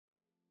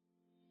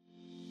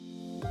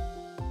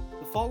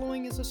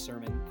following is a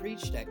sermon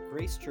preached at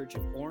Grace Church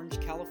of Orange,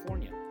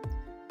 California.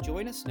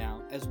 Join us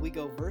now as we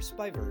go verse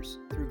by verse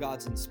through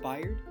God's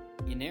inspired,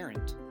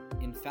 inerrant,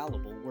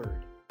 infallible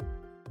Word.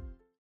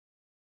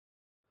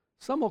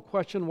 Some will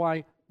question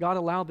why God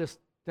allowed this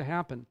to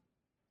happen,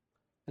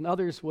 and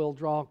others will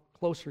draw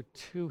closer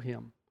to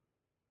Him.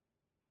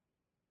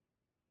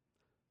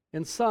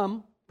 And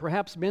some,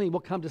 perhaps many, will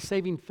come to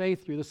saving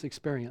faith through this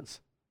experience.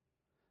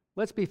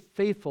 Let's be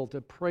faithful to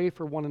pray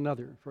for one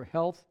another, for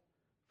health,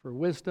 for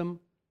wisdom,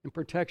 and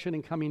protection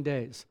in coming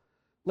days.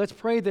 Let's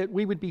pray that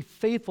we would be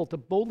faithful to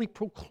boldly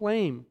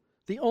proclaim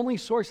the only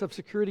source of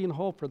security and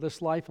hope for this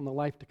life and the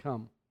life to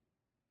come.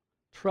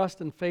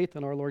 Trust and faith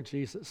in our Lord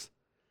Jesus.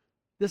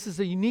 This is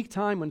a unique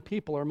time when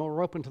people are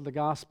more open to the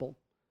gospel.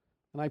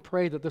 And I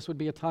pray that this would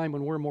be a time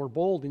when we're more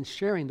bold in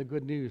sharing the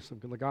good news of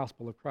the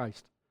gospel of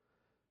Christ.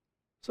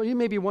 So you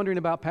may be wondering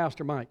about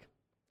Pastor Mike.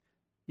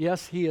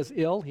 Yes, he is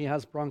ill. He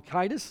has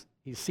bronchitis.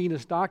 He's seen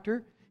his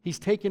doctor. He's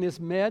taken his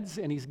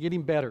meds, and he's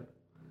getting better.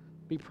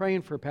 Be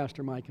praying for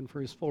Pastor Mike and for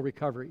his full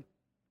recovery.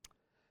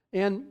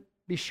 And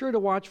be sure to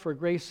watch for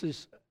Grace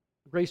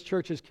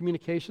Church's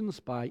communications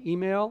by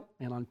email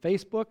and on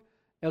Facebook,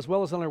 as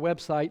well as on our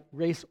website,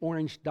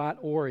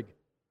 graceorange.org.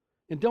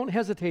 And don't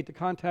hesitate to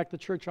contact the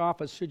church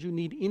office should you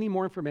need any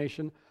more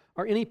information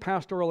or any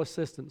pastoral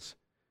assistance.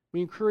 We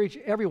encourage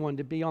everyone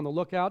to be on the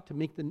lookout to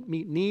meet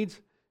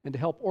needs and to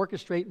help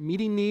orchestrate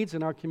meeting needs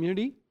in our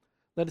community.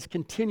 Let us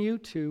continue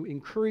to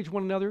encourage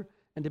one another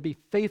and to be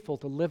faithful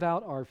to live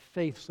out our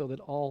faith so that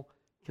all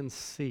can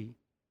see.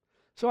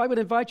 So I would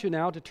invite you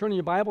now to turn in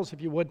your Bibles,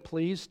 if you would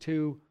please,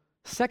 to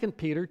 2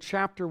 Peter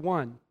chapter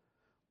 1.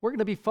 We're going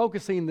to be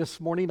focusing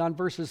this morning on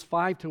verses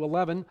 5 to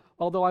 11,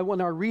 although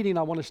in our reading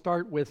I want to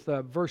start with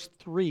verse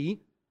 3.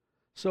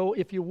 So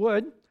if you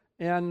would,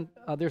 and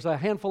there's a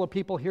handful of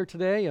people here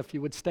today, if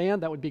you would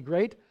stand, that would be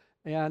great.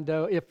 And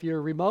if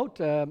you're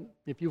remote,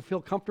 if you feel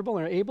comfortable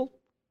and are able,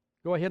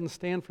 go ahead and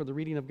stand for the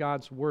reading of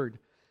God's Word.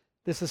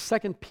 This is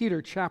 2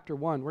 Peter chapter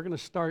 1. We're going to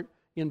start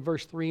in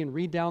verse 3 and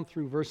read down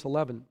through verse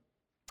 11.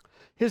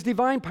 His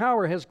divine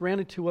power has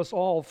granted to us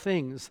all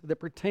things that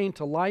pertain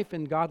to life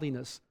and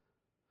godliness,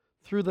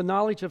 through the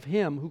knowledge of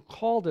Him who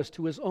called us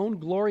to His own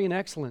glory and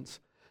excellence,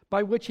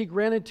 by which He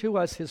granted to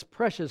us His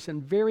precious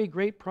and very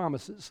great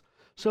promises,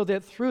 so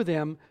that through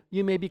them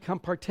you may become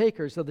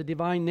partakers of the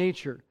divine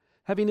nature,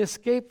 having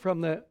escaped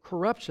from the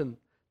corruption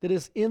that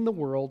is in the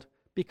world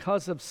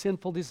because of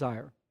sinful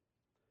desire.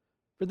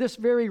 For this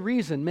very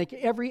reason, make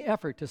every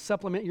effort to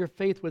supplement your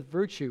faith with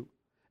virtue,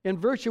 and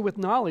virtue with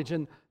knowledge,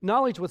 and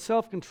knowledge with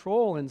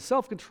self-control, and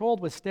self-control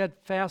with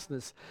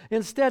steadfastness,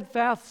 and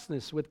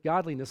steadfastness with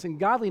godliness, and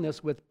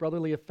godliness with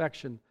brotherly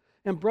affection,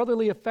 and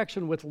brotherly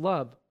affection with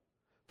love.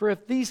 For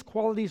if these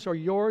qualities are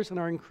yours and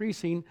are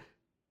increasing,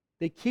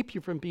 they keep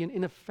you from being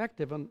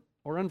ineffective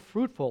or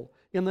unfruitful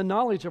in the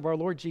knowledge of our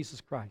Lord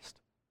Jesus Christ.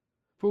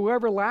 For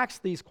whoever lacks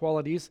these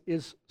qualities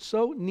is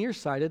so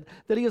nearsighted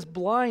that he is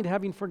blind,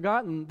 having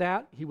forgotten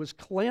that he was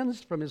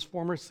cleansed from his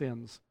former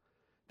sins.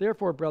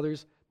 Therefore,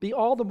 brothers, be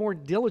all the more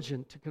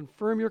diligent to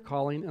confirm your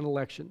calling and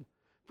election.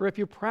 For if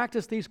you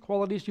practice these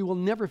qualities, you will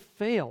never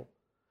fail.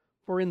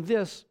 For in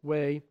this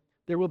way,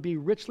 there will be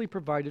richly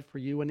provided for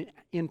you an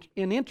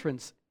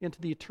entrance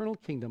into the eternal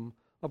kingdom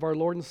of our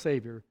Lord and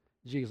Savior,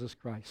 Jesus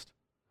Christ.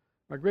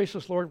 Our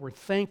gracious Lord, we're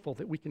thankful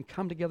that we can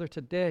come together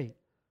today,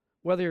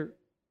 whether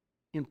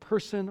in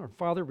person or,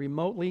 Father,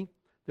 remotely,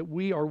 that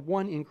we are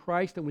one in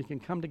Christ and we can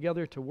come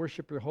together to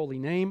worship your holy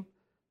name,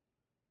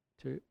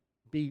 to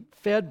be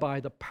fed by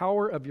the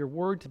power of your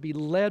word, to be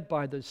led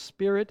by the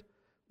Spirit.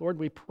 Lord,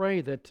 we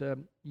pray that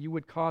you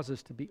would cause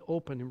us to be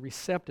open and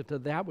receptive to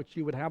that which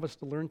you would have us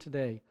to learn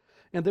today,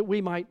 and that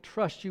we might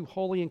trust you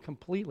wholly and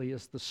completely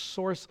as the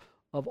source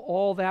of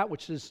all that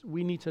which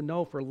we need to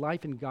know for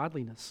life and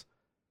godliness.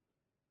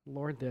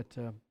 Lord,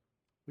 that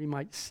we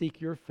might seek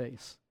your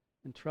face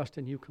and trust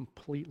in you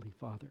completely,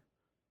 Father.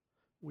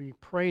 We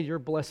pray your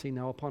blessing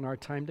now upon our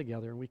time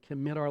together, and we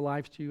commit our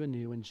lives to you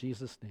anew in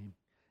Jesus' name.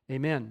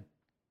 Amen.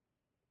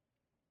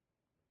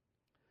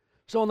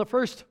 So in the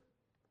first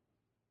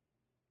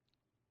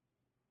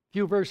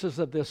few verses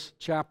of this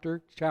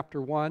chapter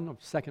 1 of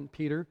 2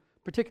 Peter,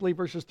 particularly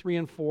verses 3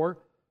 and 4,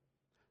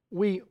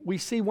 we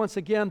see once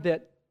again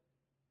that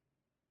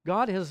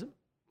God has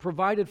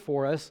provided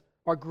for us,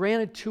 or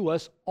granted to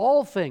us,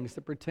 all things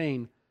that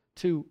pertain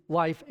to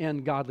life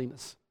and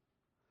godliness.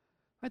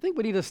 I think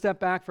we need to step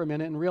back for a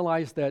minute and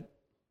realize that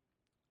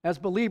as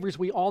believers,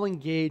 we all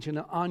engage in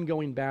an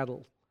ongoing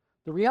battle.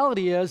 The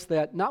reality is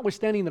that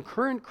notwithstanding the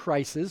current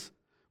crisis,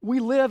 we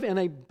live in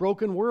a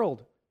broken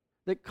world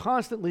that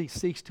constantly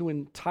seeks to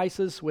entice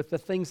us with the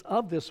things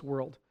of this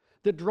world,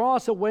 that draw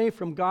us away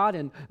from God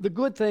and the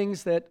good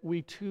things that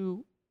we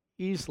too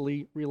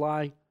easily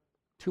rely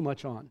too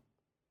much on.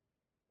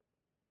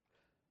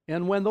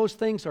 And when those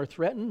things are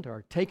threatened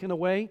or taken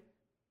away, it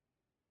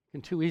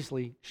can too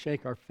easily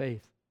shake our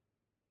faith.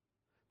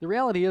 The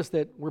reality is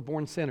that we're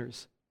born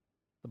sinners.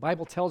 The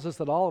Bible tells us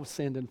that all have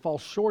sinned and fall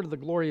short of the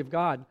glory of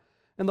God.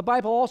 And the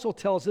Bible also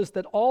tells us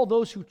that all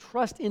those who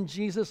trust in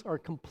Jesus are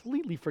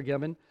completely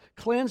forgiven,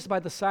 cleansed by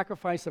the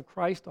sacrifice of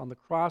Christ on the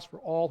cross for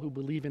all who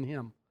believe in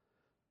him.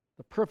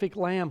 The perfect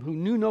Lamb who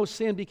knew no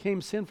sin became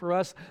sin for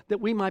us,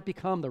 that we might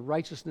become the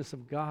righteousness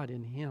of God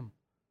in him.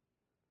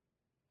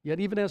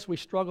 Yet even as we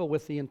struggle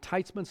with the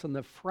enticements and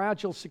the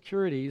fragile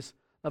securities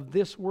of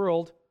this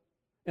world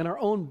and our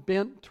own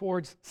bent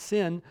towards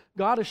sin,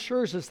 God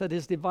assures us that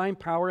his divine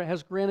power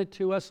has granted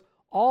to us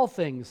all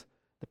things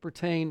that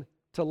pertain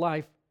to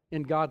life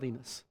and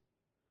godliness.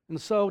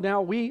 And so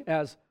now we,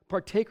 as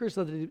partakers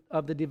of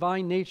the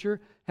divine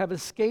nature, have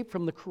escaped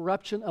from the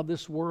corruption of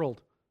this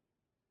world.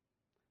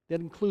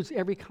 That includes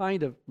every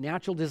kind of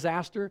natural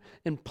disaster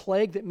and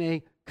plague that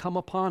may come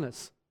upon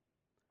us,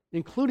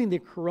 including the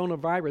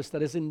coronavirus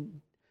that has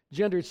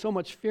engendered so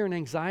much fear and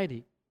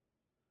anxiety.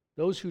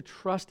 Those who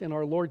trust in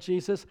our Lord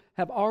Jesus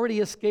have already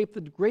escaped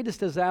the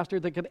greatest disaster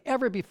that could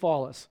ever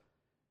befall us,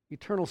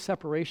 eternal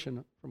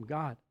separation from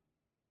God.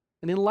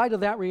 And in light of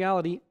that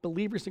reality,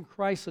 believers in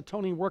Christ's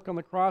atoning work on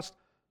the cross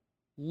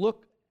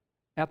look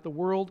at the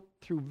world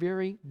through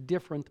very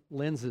different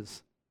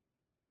lenses.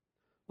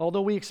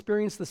 Although we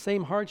experience the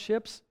same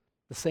hardships,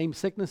 the same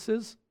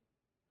sicknesses,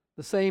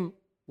 the same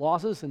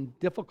losses and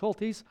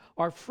difficulties,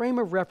 our frame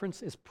of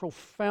reference is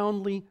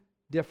profoundly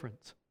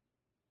different.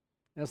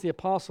 As the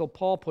Apostle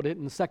Paul put it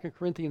in 2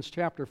 Corinthians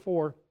chapter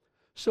 4,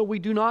 so we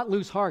do not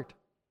lose heart.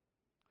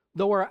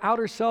 Though our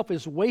outer self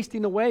is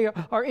wasting away,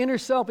 our inner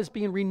self is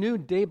being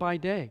renewed day by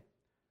day.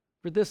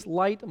 For this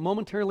light,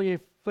 momentarily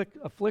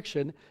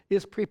affliction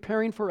is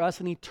preparing for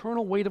us an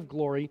eternal weight of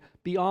glory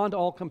beyond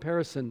all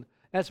comparison,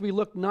 as we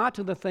look not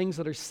to the things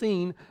that are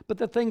seen, but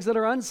the things that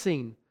are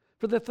unseen.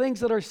 For the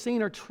things that are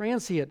seen are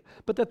transient,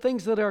 but the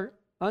things that are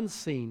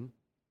unseen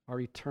are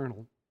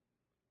eternal.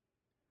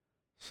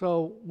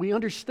 So we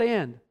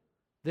understand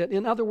that,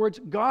 in other words,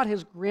 God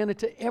has granted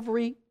to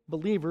every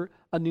believer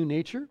a new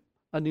nature,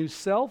 a new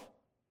self,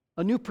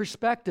 a new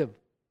perspective,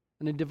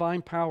 and a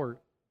divine power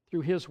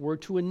through his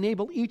word to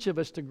enable each of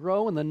us to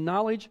grow in the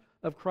knowledge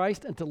of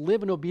Christ and to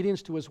live in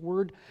obedience to his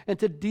word and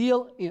to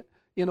deal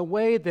in a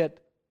way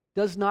that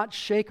does not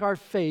shake our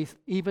faith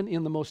even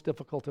in the most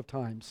difficult of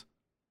times.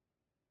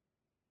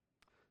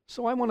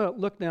 So I want to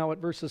look now at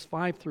verses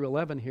 5 through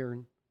 11 here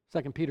in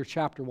 2 Peter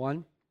chapter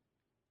 1.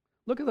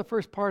 Look at the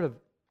first part of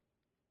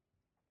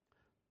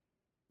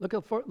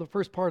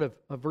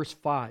verse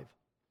 5.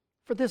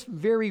 For this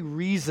very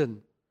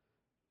reason,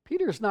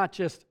 Peter is not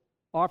just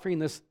offering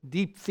this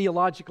deep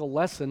theological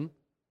lesson,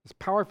 as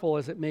powerful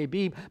as it may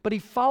be, but he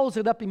follows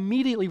it up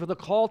immediately with a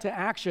call to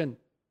action.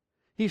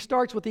 He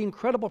starts with the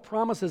incredible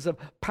promises of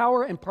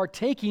power and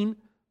partaking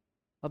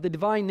of the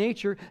divine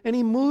nature, and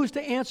he moves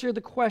to answer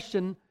the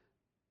question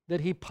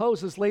that he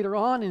poses later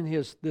on in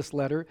this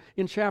letter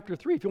in chapter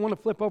 3. If you want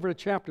to flip over to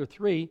chapter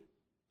 3,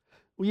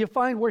 you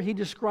find where he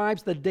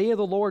describes the day of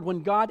the Lord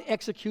when God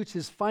executes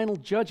his final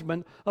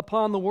judgment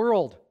upon the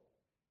world.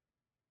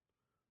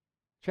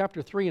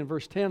 Chapter 3 and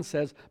verse 10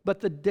 says, "But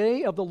the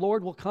day of the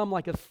Lord will come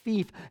like a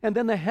thief, and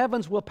then the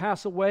heavens will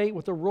pass away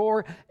with a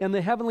roar, and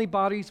the heavenly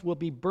bodies will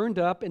be burned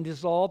up and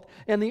dissolved,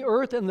 and the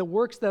earth and the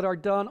works that are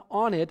done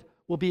on it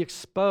will be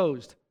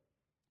exposed."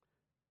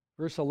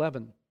 Verse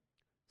 11,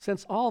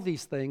 "Since all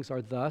these things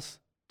are thus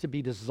to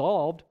be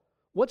dissolved,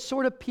 what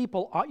sort of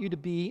people ought you to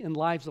be in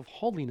lives of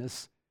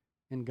holiness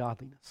and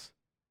godliness,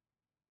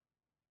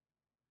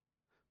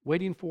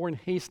 waiting for and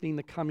hastening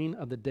the coming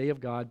of the day of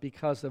God,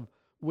 because of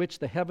which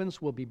the heavens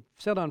will be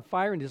set on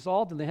fire and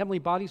dissolved, and the heavenly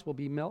bodies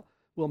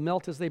will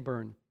melt as they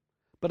burn.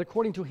 But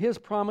according to his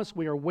promise,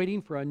 we are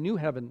waiting for a new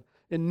heaven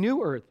and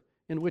new earth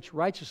in which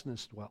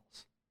righteousness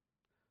dwells."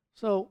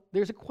 So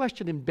there's a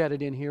question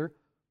embedded in here.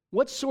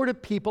 What sort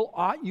of people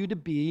ought you to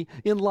be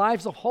in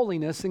lives of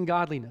holiness and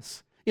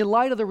godliness? In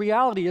light of the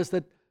reality is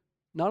that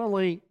not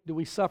only do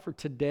we suffer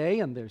today,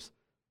 and there's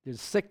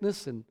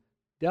sickness and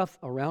death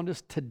around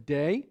us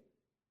today,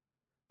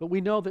 but we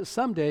know that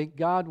someday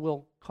God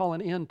will call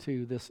an end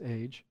to this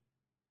age,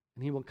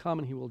 and he will come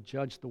and he will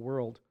judge the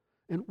world.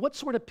 And what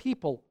sort of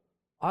people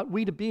ought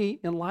we to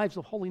be in lives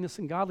of holiness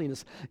and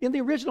godliness? In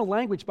the original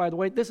language, by the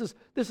way, this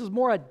is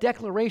more a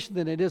declaration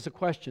than it is a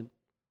question.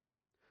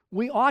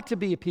 We ought to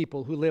be a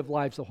people who live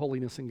lives of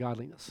holiness and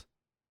godliness.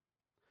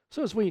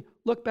 So as we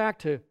look back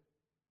to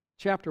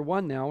chapter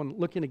 1 now and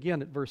looking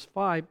again at verse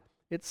 5,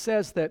 it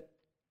says that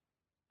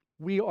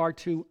we are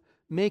to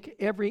make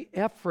every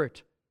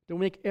effort.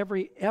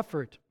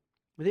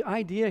 The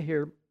idea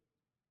here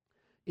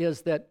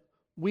is that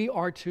we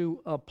are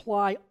to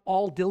apply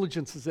all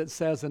diligence, as it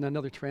says in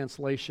another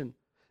translation.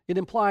 It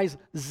implies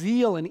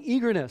zeal and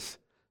eagerness.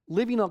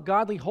 Living a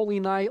godly, holy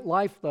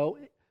life, though,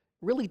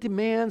 really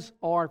demands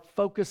our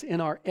focus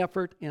and our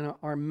effort and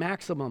our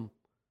maximum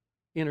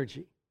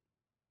energy.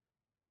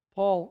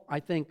 Paul, I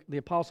think the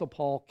Apostle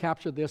Paul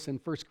captured this in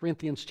 1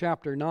 Corinthians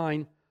chapter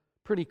 9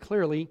 pretty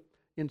clearly.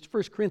 In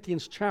 1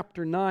 Corinthians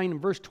chapter 9,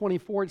 verse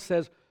 24, it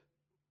says,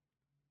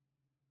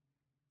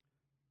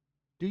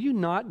 "Do you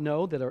not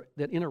know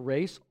that in a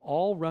race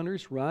all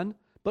runners run,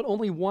 but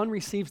only one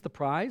receives the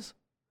prize?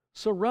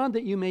 So run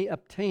that you may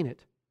obtain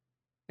it.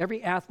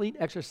 Every athlete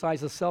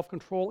exercises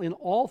self-control in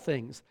all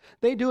things.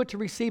 They do it to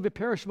receive a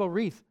perishable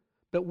wreath,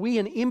 but we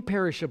an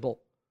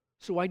imperishable.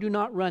 So I do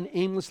not run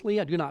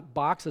aimlessly. I do not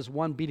box as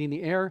one beating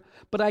the air,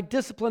 but I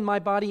discipline my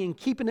body in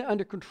keeping it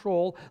under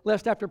control,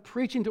 lest after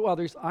preaching to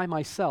others, I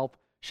myself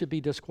should be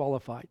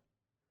disqualified.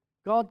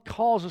 God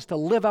calls us to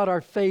live out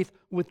our faith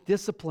with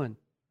discipline.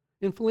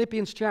 In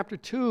Philippians chapter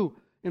 2,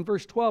 in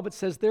verse 12, it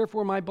says,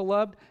 "Therefore, my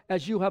beloved,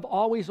 as you have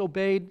always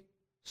obeyed,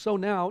 so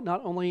now,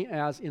 not only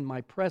as in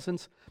my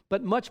presence,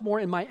 but much more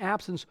in my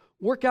absence,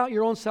 work out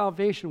your own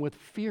salvation with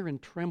fear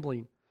and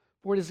trembling.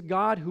 For it is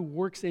God who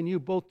works in you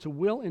both to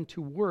will and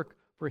to work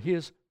for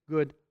his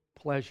good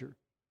pleasure."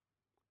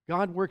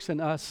 God works in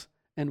us,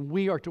 and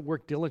we are to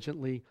work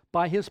diligently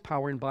by his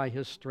power and by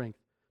his strength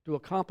to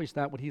accomplish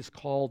that what he's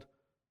called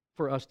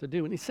for us to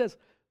do. And he says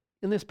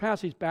in this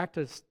passage, back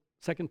to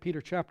 2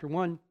 Peter chapter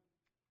 1,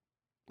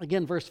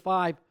 again, verse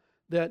 5,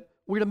 that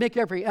we're to make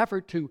every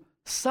effort to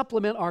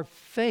supplement our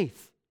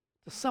faith,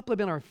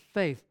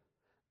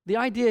 The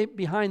idea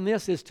behind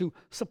this is to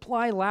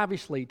supply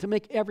lavishly, to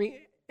make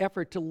every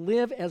effort to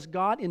live as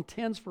God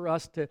intends for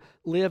us to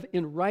live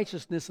in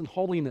righteousness and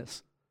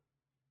holiness.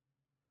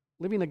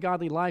 Living a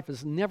godly life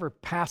is never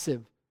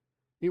passive.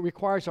 It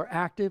requires our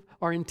active,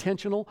 our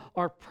intentional,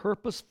 our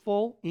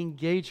purposeful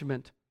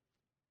engagement.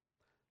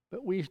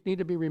 But we need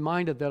to be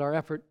reminded that our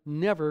effort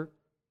never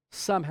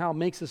somehow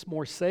makes us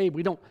more saved.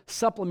 We don't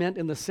supplement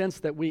in the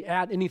sense that we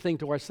add anything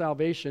to our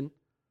salvation.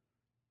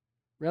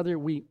 Rather,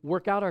 we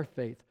work out our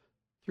faith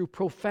through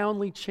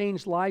profoundly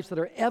changed lives that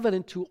are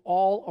evident to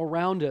all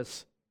around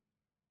us.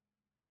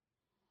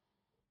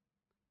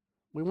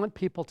 We want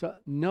people to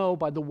know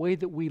by the way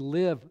that we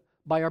live,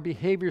 by our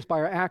behaviors, by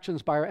our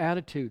actions, by our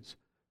attitudes,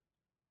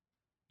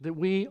 that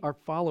we are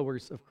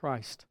followers of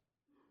Christ.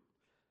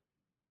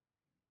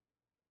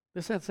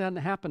 This hasn't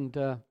happened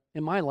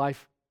in my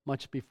life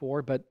much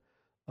before, but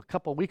a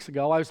couple of weeks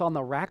ago I was on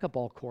the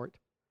racquetball court,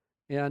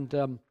 and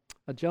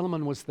a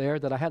gentleman was there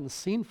that I hadn't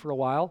seen for a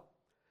while.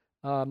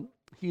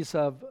 He's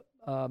of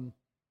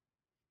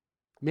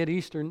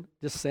Mideastern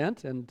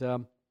descent,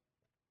 and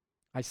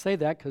I say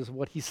that because of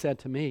what he said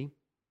to me.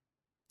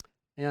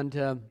 And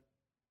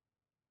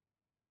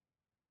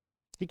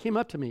he came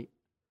up to me,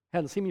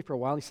 hadn't seen me for a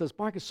while. He says,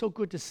 "Mark, it's so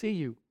good to see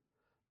you."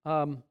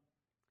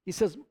 He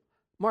says,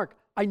 "Mark,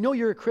 I know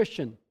you're a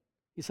Christian."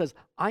 He says,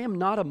 "I am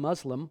not a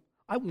Muslim.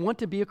 I want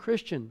to be a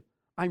Christian.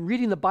 I'm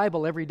reading the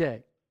Bible every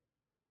day."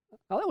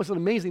 Now, that was an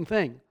amazing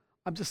thing.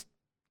 I'm just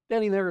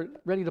standing there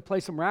ready to play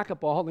some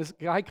racquetball, and this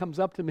guy comes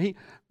up to me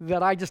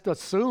that I just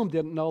assumed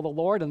didn't know the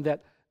Lord and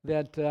that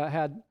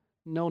had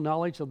no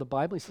knowledge of the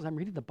Bible. He says, "I'm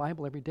reading the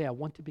Bible every day. I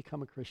want to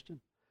become a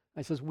Christian."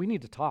 I says, "We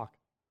need to talk.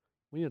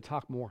 We need to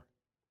talk more."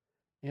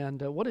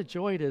 And what a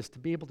joy it is to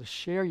be able to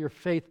share your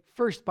faith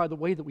first by the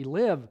way that we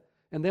live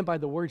and then by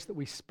the words that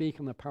we speak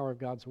and the power of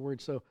God's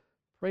word. So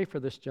pray for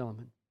this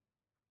gentleman.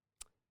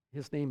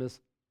 His name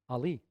is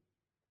Ali.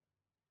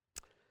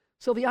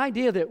 So the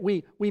idea that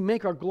we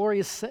make our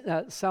glorious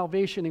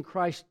salvation in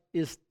Christ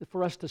is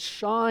for us to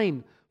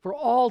shine, for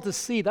all to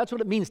see. That's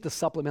what it means to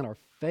supplement our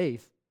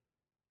faith.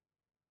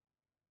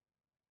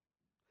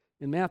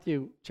 In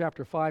Matthew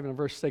chapter 5 and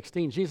verse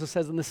 16, Jesus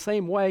says, "In the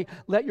same way,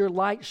 let your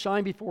light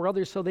shine before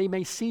others so they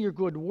may see your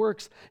good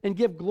works and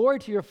give glory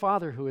to your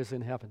Father who is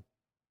in heaven."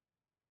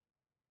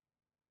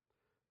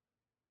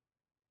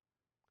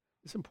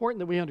 It's important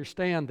that we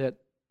understand that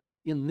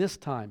in this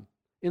time,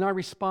 in our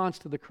response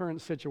to the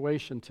current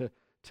situation,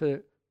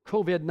 to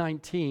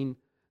COVID-19,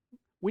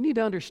 we need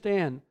to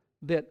understand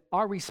that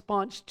our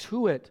response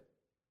to it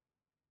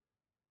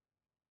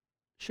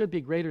should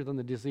be greater than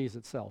the disease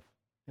itself.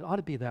 It ought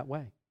to be that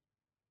way.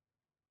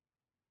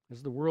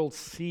 As the world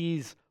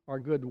sees our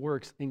good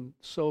works, and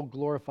so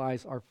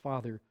glorifies our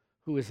Father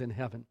who is in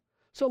heaven.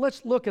 So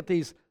let's look at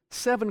these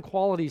 7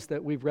 qualities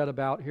that we've read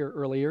about here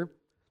earlier.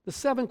 The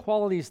 7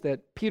 qualities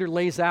that Peter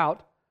lays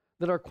out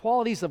that are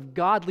qualities of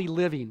godly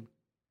living.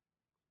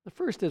 The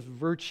first is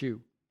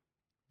virtue.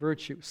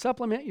 Virtue.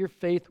 Supplement your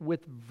faith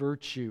with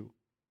virtue.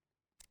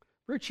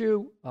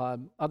 Virtue,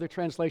 other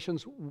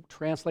translations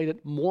translate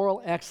it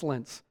moral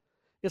excellence.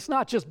 It's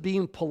not just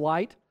being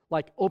polite,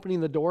 like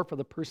opening the door for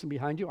the person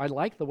behind you. I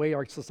like the way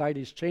our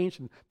society has changed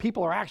and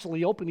people are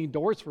actually opening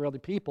doors for other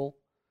people.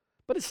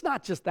 But it's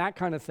not just that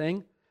kind of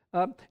thing.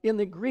 In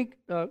the Greek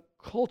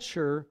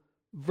culture,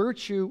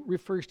 virtue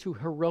refers to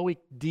heroic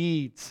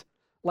deeds,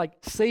 like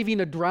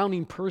saving a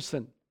drowning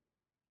person.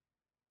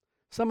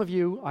 Some of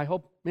you, I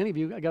hope many of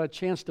you, got a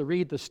chance to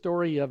read the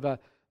story of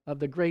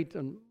the great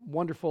and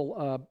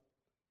wonderful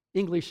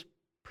English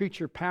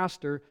preacher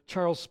pastor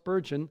Charles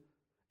Spurgeon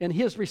and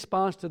his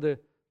response to the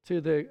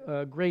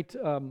great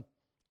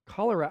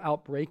cholera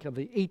outbreak of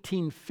the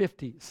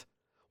 1850s.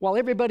 While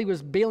everybody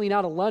was bailing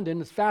out of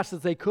London as fast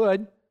as they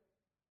could,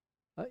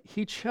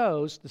 he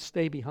chose to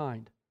stay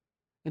behind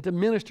and to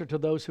minister to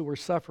those who were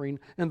suffering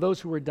and those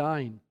who were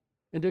dying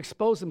and to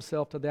expose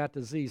himself to that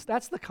disease.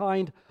 That's the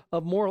kind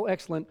of moral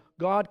excellence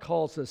God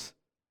calls us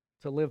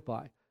to live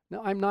by.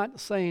 Now, I'm not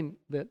saying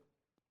that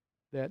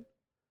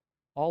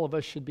all of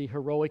us should be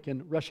heroic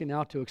in rushing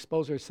out to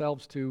expose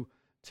ourselves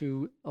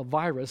to a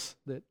virus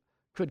that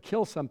could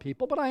kill some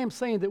people, but I am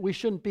saying that we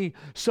shouldn't be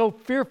so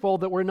fearful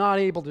that we're not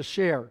able to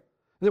share,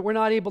 that we're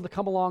not able to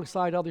come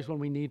alongside others when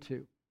we need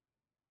to.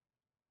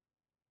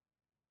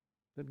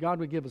 That God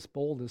would give us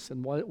boldness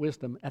and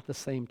wisdom at the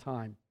same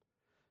time.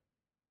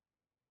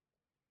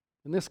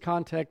 In this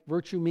context,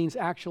 virtue means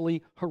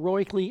actually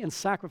heroically and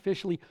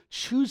sacrificially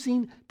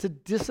choosing to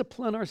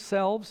discipline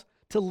ourselves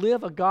to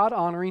live a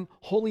God-honoring,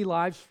 holy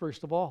lives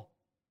first of all,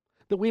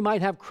 that we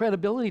might have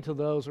credibility to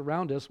those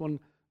around us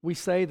when we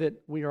say that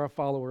we are a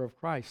follower of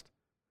Christ.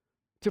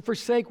 To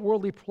forsake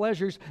worldly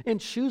pleasures and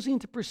choosing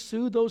to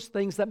pursue those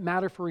things that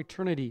matter for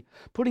eternity,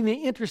 putting the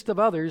interest of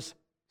others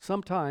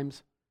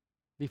sometimes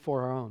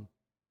before our own.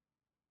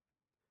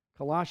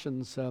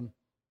 Colossians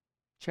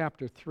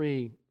chapter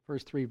 3,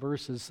 first 3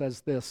 verses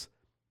says this,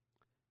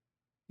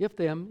 "If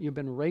then you've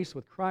been raised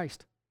with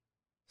Christ,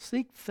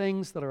 seek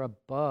things that are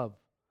above,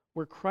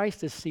 where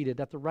Christ is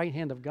seated at the right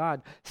hand of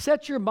God.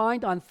 Set your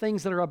mind on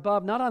things that are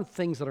above, not on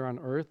things that are on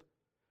earth.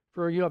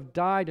 For you have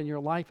died and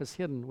your life is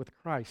hidden with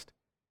Christ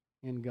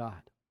in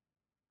God."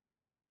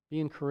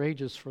 Being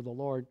courageous for the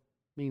Lord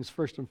means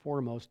first and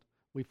foremost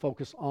we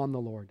focus on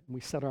the Lord. And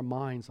we set our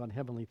minds on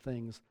heavenly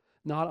things,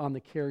 not on the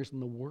cares and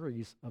the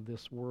worries of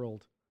this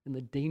world and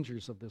the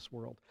dangers of this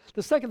world.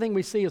 The second thing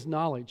we see is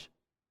knowledge.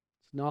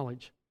 It's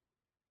knowledge.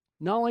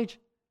 Knowledge,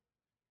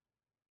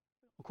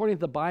 according to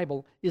the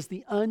Bible, is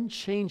the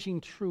unchanging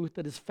truth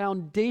that is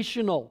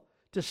foundational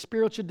to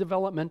spiritual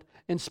development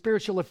and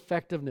spiritual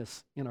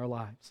effectiveness in our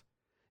lives.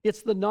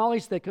 It's the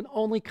knowledge that can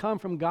only come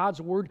from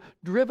God's Word,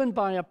 driven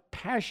by a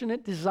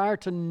passionate desire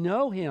to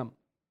know Him.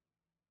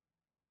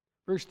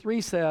 Verse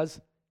 3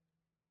 says,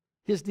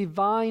 "His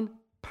divine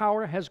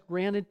power has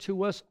granted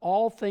to us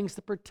all things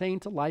that pertain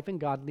to life and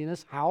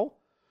godliness." How?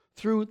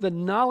 Through the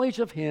knowledge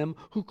of Him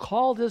who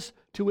called us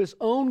to His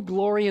own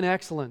glory and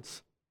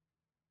excellence.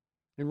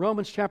 In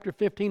Romans chapter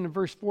 15 and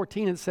verse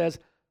 14 it says,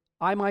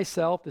 "I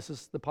myself," this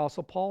is the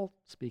Apostle Paul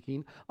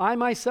speaking, "I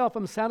myself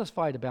am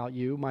satisfied about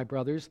you, my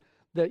brothers,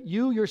 that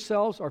you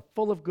yourselves are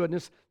full of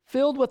goodness,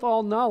 filled with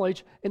all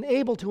knowledge, and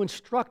able to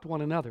instruct one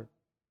another."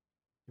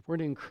 If we're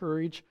to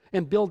encourage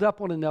and build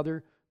up one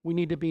another, we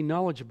need to be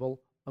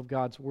knowledgeable of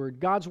God's Word.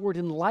 God's Word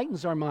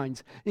enlightens our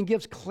minds and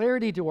gives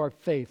clarity to our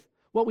faith,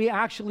 what we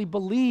actually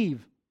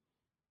believe.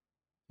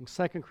 In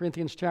 2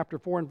 Corinthians chapter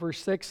 4 and verse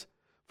 6,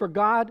 "For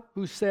God,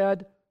 who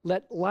said,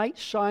 'Let light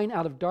shine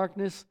out of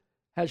darkness,'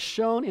 has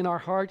shone in our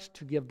hearts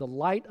to give the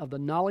light of the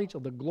knowledge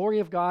of the glory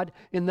of God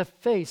in the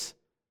face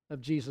of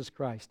Jesus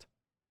Christ."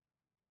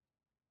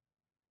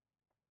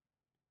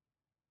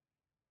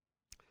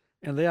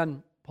 And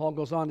then Paul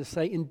goes on to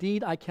say,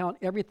 "Indeed, I count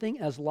everything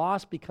as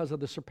lost because of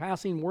the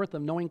surpassing worth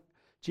of knowing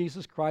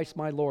Jesus Christ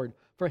my Lord.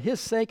 For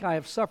His sake I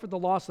have suffered the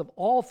loss of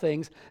all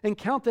things and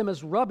count them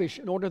as rubbish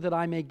in order that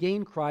I may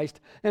gain Christ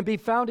and be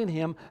found in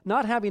Him,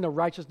 not having a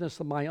righteousness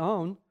of my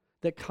own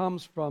that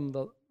comes from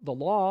the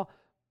law,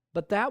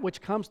 but that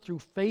which comes through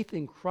faith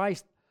in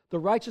Christ, the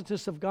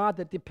righteousness of God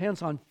that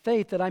depends on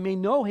faith, that I may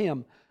know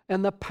Him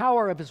and the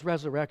power of His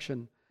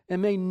resurrection,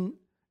 and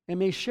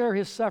may share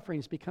His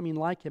sufferings, becoming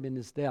like Him in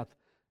His death,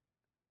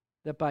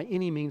 that by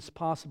any means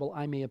possible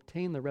I may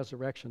obtain the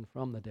resurrection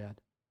from the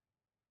dead."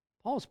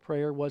 Paul's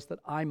prayer was that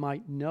I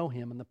might know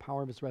Him and the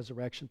power of His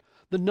resurrection.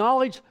 The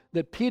knowledge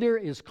that Peter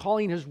is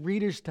calling his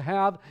readers to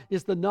have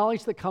is the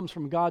knowledge that comes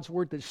from God's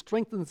Word that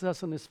strengthens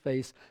us in His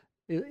faith,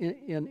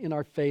 in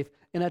our faith,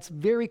 and at its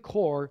very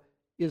core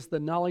is the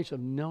knowledge of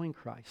knowing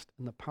Christ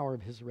and the power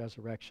of His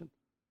resurrection.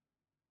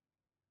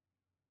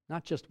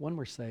 Not just when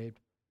we're saved,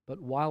 but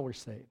while we're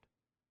saved.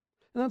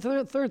 And then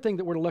the third thing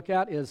that we're to look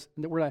at is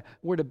that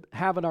we're to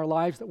have in our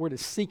lives, that we're to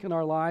seek in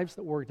our lives,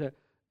 that we're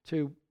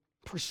to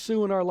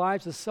pursue in our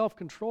lives is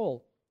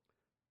self-control.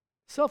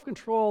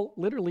 Self-control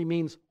literally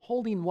means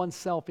holding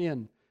oneself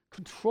in,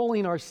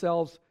 controlling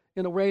ourselves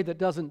in a way that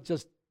doesn't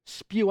just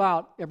spew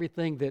out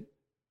everything that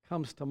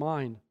comes to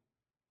mind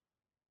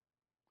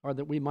or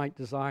that we might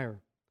desire.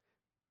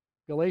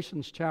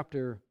 Galatians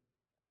chapter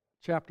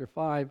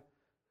 5,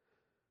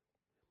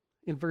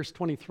 in verse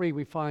 23,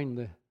 we find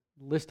the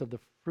list of the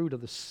fruit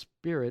of the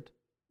Spirit: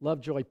 love,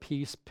 joy,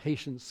 peace,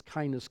 patience,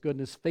 kindness,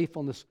 goodness,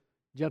 faithfulness,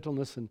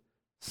 gentleness, and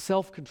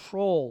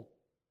self-control.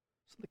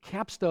 So the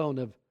capstone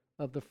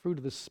of the fruit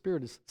of the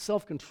Spirit is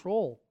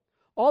self-control.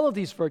 All of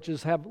these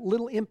virtues have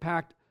little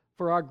impact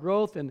for our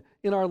growth and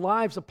in our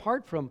lives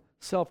apart from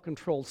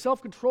self-control.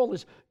 Self-control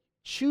is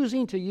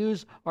choosing to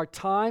use our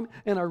time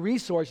and our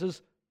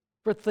resources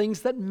for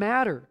things that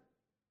matter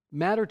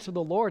to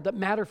the Lord, that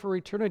matter for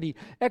eternity.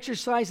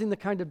 Exercising the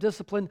kind of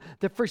discipline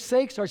that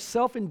forsakes our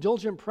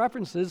self-indulgent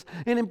preferences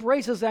and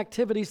embraces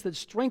activities that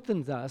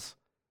strengthen us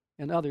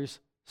and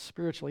others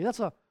spiritually. That's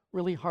a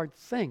really hard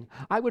thing.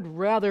 I would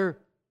rather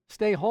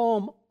stay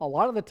home a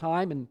lot of the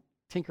time and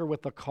tinker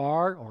with the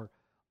car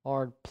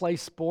or play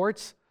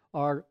sports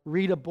or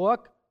read a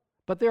book.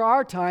 But there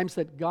are times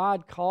that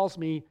God calls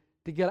me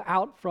to get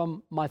out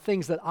from my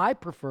things that I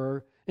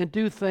prefer and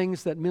do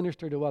things that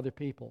minister to other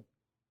people.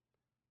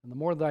 And the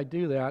more that I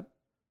do that,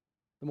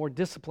 the more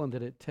discipline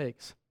that it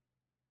takes.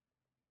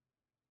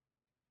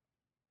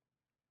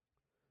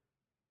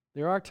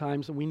 There are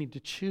times when we need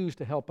to choose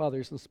to help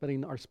others and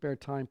spending our spare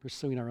time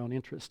pursuing our own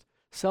interest.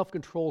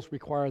 Self-controls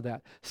require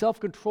that.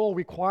 Self-control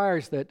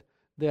requires that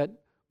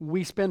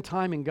we spend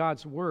time in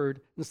God's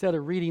Word instead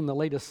of reading the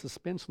latest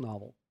suspense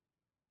novel.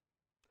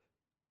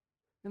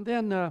 And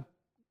then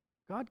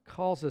God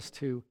calls us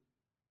to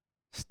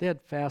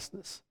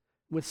steadfastness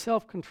with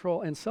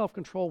self-control, and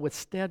self-control with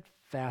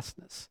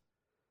steadfastness.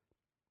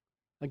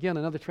 Again,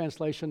 another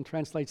translation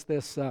translates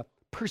this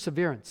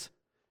perseverance.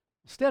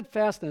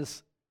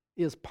 Steadfastness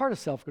is part of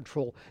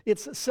self-control.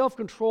 It's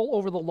self-control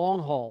over the long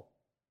haul.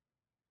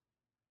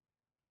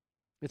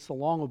 It's the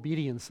long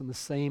obedience in the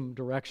same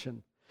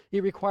direction.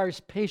 It requires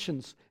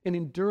patience and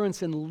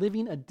endurance in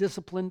living a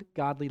disciplined,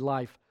 godly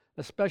life,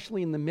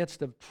 especially in the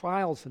midst of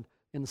trials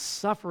and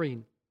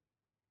suffering.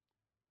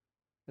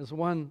 As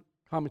one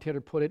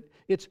commentator put it,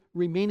 it's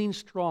remaining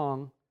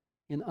strong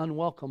in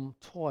unwelcome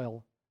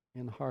toil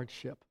and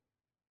hardship.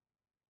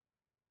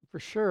 For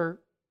sure,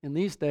 in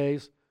these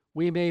days,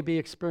 we may be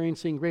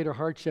experiencing greater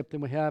hardship than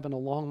we have in a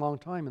long, long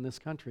time in this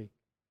country.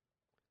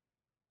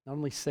 Not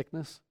only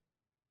sickness,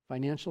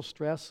 financial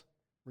stress,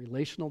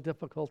 relational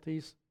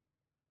difficulties,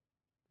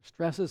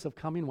 stresses of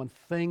coming when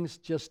things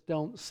just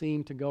don't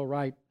seem to go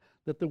right,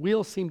 that the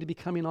wheels seem to be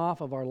coming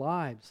off of our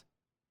lives.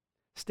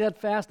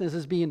 Steadfastness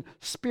is being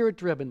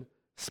spirit-driven,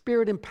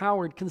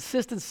 spirit-empowered,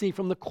 consistency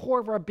from the core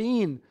of our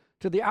being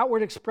to the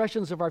outward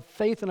expressions of our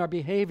faith and our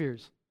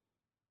behaviors.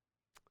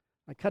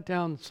 I cut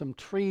down some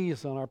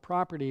trees on our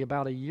property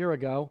about a year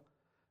ago,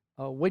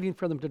 waiting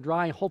for them to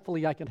dry.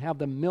 Hopefully I can have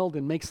them milled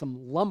and make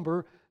some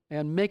lumber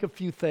and make a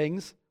few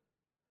things.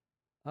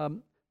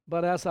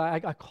 But as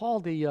I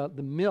called the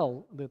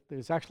mill,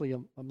 there's actually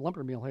a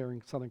lumber mill here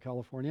in Southern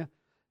California,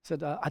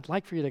 said, I'd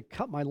like for you to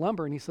cut my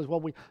lumber. And he says,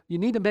 well, you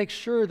need to make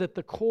sure that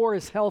the core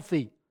is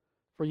healthy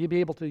for you to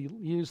be able to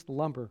use the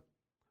lumber,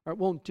 or it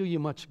won't do you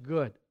much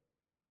good.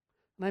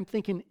 And I'm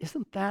thinking,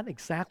 isn't that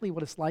exactly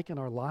what it's like in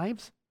our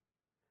lives?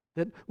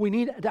 That we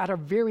need at our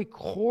very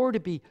core to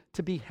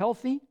be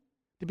healthy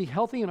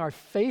in our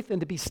faith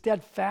and to be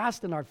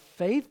steadfast in our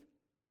faith.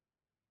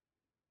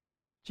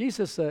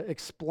 Jesus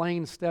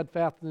explains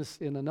steadfastness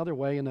in another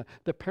way in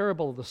the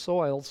parable of the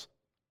soils.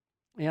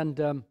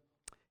 And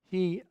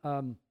he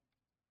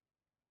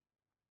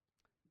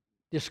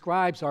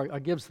describes or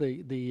gives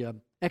the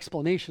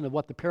explanation of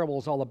what the parable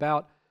is all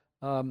about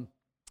in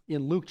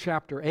Luke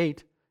chapter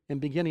 8 and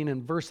beginning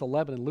in verse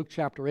 11. In Luke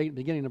chapter 8 and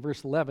beginning in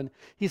verse 11,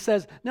 he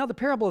says, now the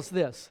parable is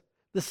this.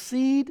 The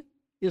seed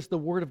is the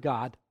word of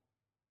God.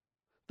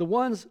 The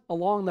ones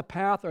along the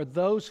path are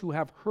those who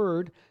have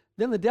heard.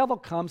 Then the devil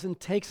comes and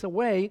takes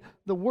away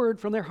the word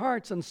from their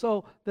hearts, and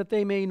so that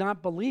they may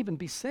not believe and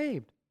be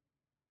saved.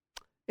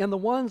 And the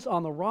ones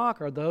on the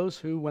rock are those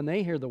who, when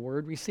they hear the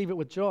word, receive it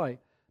with joy.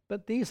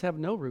 But these have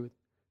no root.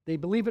 They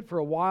believe it for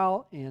a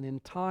while, and in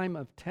time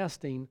of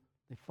testing,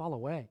 they fall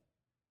away.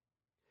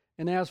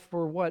 And as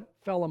for what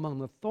fell among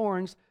the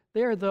thorns,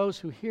 they are those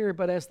who hear,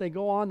 but as they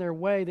go on their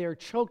way, they are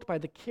choked by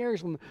the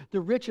cares and the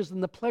riches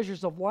and the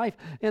pleasures of life,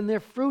 and their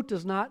fruit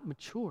does not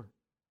mature.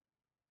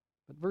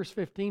 But verse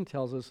 15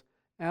 tells us,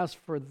 as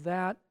for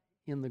that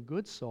in the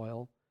good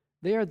soil,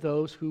 they are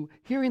those who,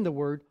 hearing the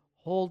word,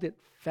 hold it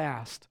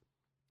fast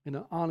in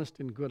an honest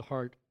and good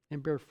heart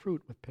and bear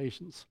fruit with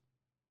patience.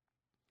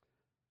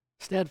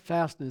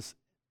 Steadfastness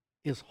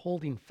is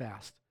holding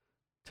fast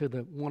to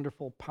the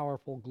wonderful,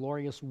 powerful,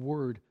 glorious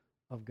word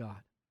of God.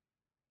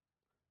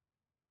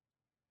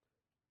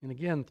 And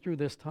again, through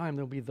this time,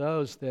 there'll be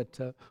those that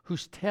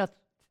whose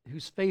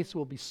faiths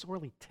will be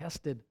sorely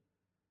tested,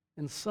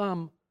 and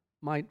some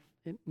might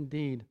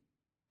indeed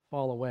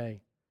fall away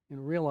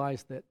and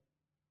realize that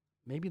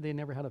maybe they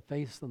never had a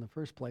faith in the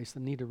first place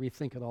and need to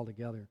rethink it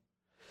altogether.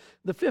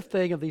 The fifth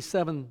thing of these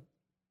 7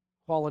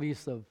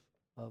 qualities of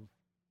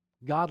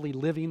godly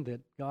living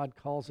that God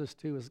calls us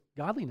to is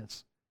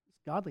godliness.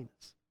 It's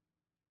godliness.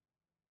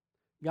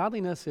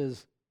 Godliness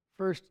is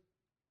first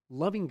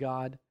loving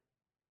God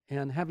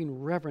and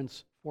having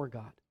reverence for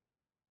God.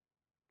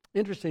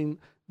 Interesting,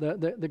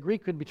 the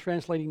Greek could be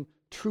translating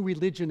true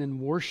religion and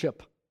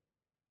worship,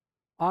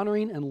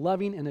 honoring and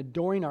loving and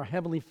adoring our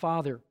Heavenly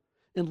Father,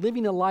 and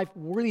living a life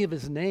worthy of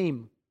His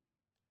name.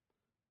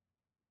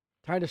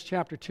 Titus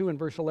chapter 2 and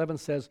verse 11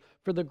 says,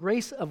 for the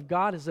grace of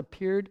God has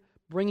appeared,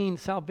 bringing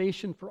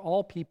salvation for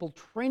all people,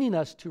 training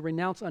us to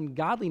renounce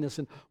ungodliness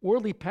and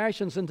worldly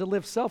passions and to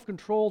live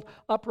self-controlled,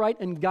 upright,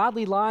 and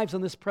godly lives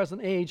in this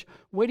present age,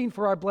 waiting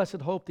for our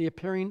blessed hope, the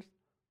appearing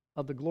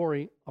of the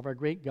glory of our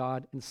great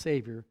God and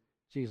Savior,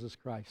 Jesus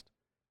Christ.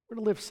 We're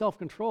to live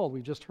self-controlled.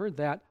 We've just heard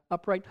that.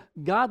 Upright,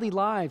 godly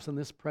lives in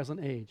this present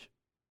age.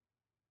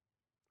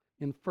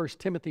 In 1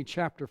 Timothy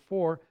chapter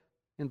 4,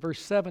 in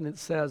verse 7, it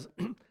says,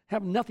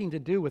 have nothing to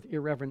do with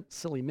irreverent,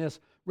 silly myths.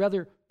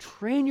 Rather,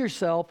 train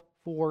yourself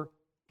for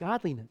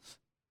godliness.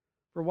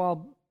 For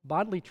while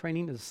bodily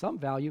training is some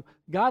value,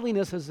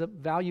 godliness has a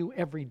value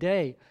every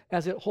day,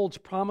 as it holds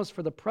promise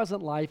for the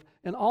present life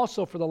and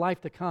also for the life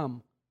to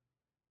come.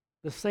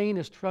 The saying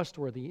is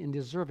trustworthy and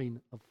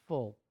deserving of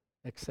full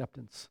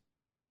acceptance.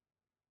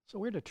 So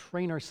we're to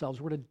train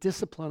ourselves, we're to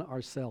discipline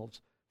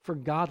ourselves for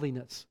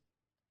godliness.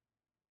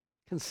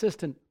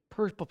 Consistent,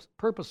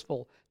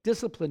 purposeful,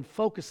 disciplined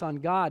focus on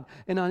God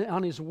and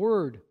on His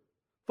Word.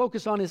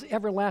 Focus on His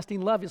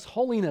everlasting love, His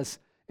holiness,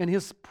 and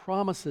His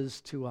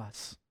promises to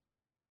us.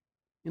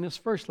 In his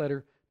first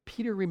letter,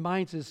 Peter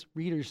reminds his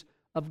readers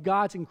of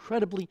God's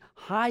incredibly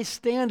high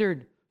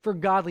standard for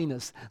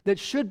godliness that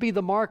should be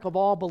the mark of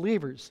all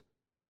believers.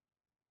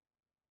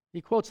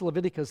 He quotes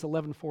Leviticus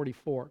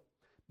 11:44.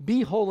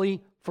 Be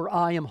holy, for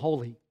I am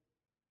holy.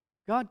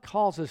 God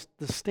calls us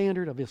the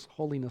standard of His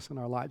holiness in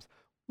our lives.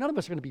 None of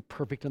us are going to be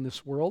perfect in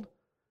this world,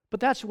 but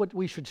that's what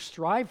we should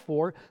strive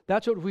for.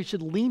 That's what we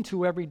should lean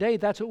to every day.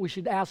 That's what we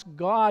should ask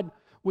God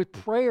with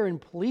prayer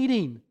and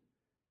pleading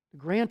to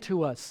grant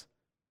to us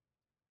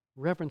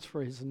reverence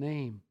for His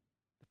name,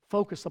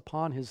 focus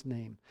upon His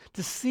name,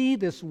 to see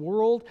this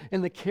world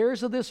and the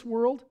cares of this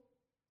world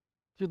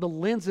through the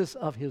lenses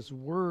of His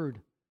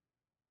Word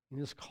and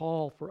His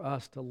call for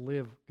us to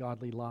live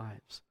godly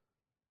lives.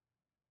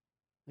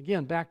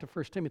 Again, back to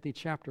 1 Timothy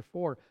chapter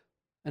 4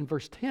 and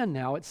verse 10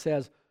 now, it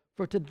says,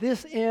 for to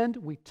this end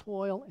we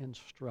toil and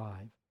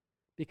strive,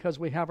 because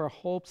we have our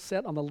hope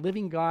set on the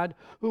living God,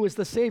 who is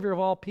the Savior of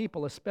all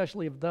people,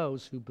 especially of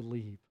those who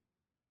believe.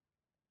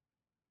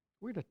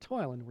 We're to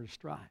toil and we're to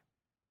strive.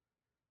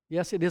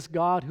 Yes, it is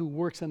God who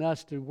works in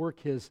us to work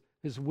His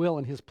will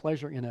and His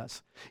pleasure in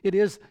us. It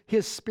is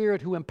His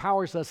Spirit who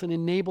empowers us and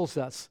enables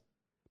us.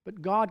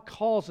 But God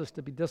calls us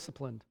to be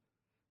disciplined,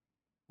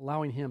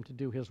 allowing Him to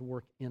do His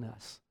work in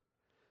us.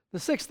 The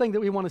sixth thing that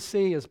we want to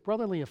see is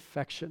brotherly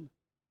affection.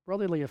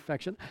 Brotherly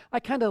affection. I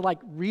kind of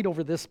read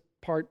over this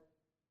part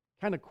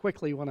kind of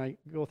quickly when I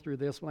go through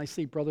this. When I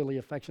see brotherly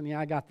affection,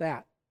 yeah, I got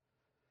that.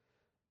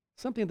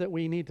 Something that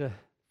we need to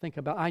think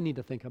about, I need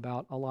to think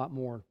about a lot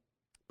more.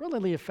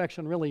 Brotherly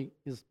affection really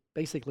is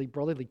basically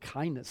brotherly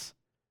kindness.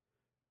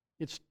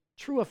 It's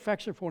true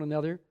affection for one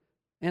another,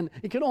 and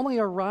it can only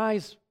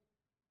arise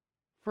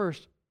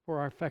first for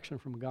our affection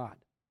from God.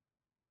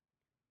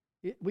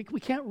 We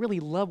can't really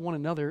love one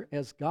another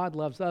as God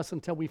loves us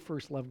until we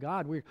first love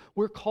God.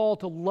 We're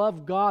called to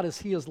love God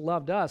as He has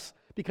loved us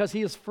because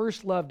He has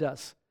first loved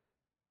us.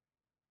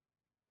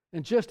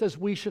 And just as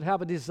we should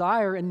have a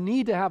desire and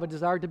need to have a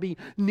desire to be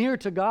near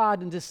to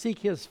God and to seek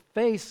His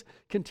face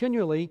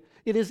continually,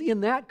 it is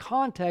in that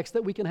context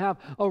that we can have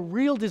a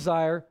real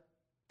desire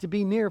to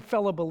be near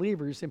fellow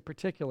believers in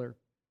particular.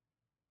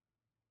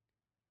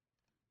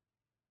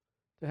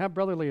 To have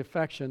brotherly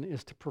affection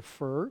is to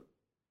prefer,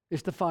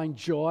 is to find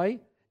joy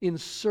in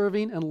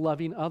serving and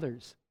loving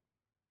others.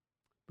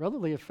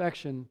 Brotherly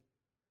affection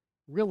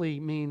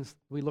really means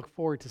we look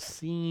forward to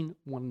seeing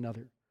one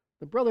another.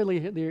 The brotherly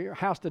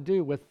has to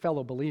do with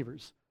fellow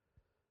believers.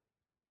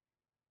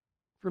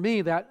 For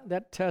me,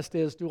 that test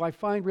is, do I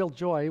find real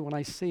joy when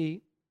I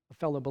see a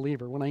fellow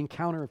believer, when I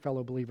encounter a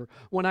fellow believer,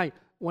 when I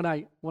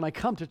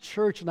come to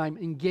church and I'm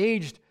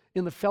engaged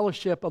in the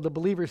fellowship of the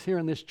believers here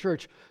in this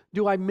church?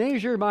 Do I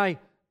measure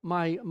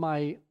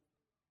my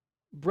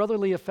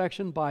brotherly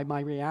affection by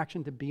my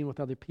reaction to being with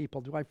other people?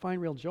 Do I find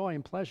real joy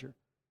and pleasure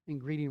in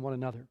greeting one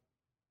another?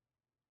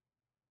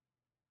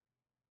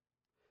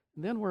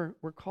 And then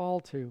we're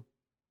called to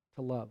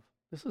love.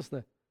 This is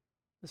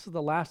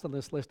the last on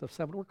this list of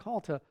 7. We're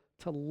called to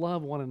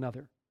love one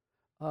another.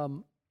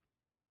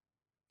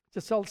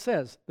 Just all it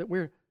says that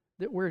we're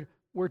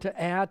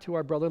to add to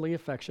our brotherly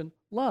affection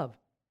love.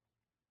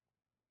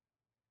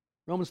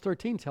 Romans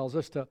 13 tells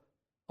us to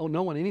owe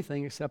no one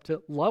anything except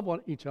to love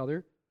each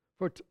other,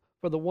 for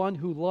the one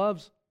who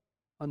loves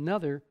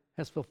another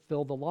has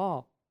fulfilled the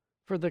law.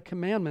 For the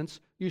commandments,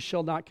 you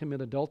shall not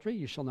commit adultery,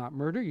 you shall not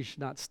murder, you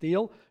shall not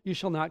steal, you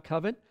shall not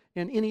covet,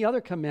 and any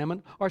other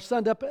commandment are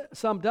summed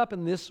up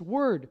in this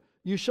word: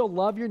 you shall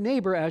love your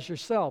neighbor as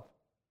yourself.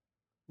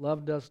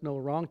 Love does no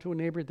wrong to a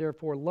neighbor,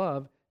 therefore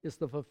love is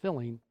the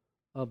fulfilling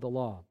of the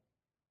law.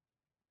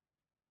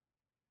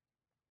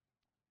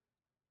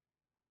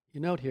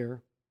 You note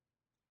here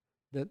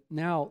that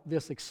now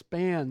this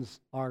expands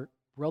our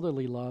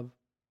brotherly love,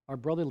 our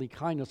brotherly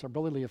kindness, our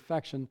brotherly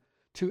affection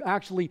to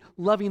actually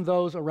loving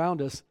those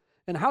around us.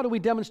 And how do we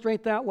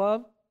demonstrate that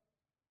love?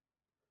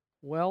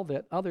 Well,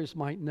 that others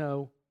might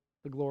know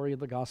the glory of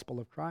the gospel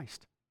of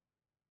Christ.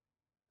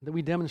 That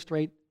we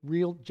demonstrate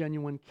real,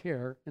 genuine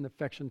care and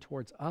affection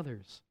towards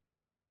others.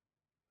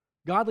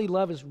 Godly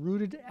love is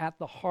rooted at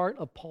the heart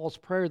of Paul's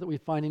prayer that we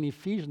find in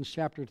Ephesians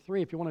chapter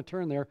 3. If you want to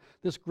turn there,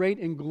 this great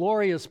and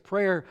glorious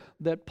prayer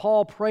that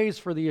Paul prays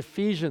for the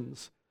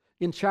Ephesians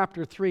in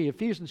chapter 3.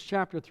 Ephesians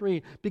chapter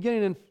 3,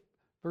 beginning in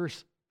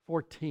verse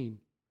 14.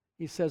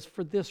 He says,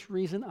 "For this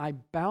reason I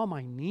bow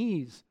my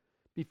knees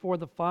before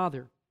the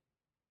Father,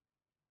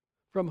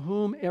 from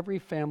whom every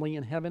family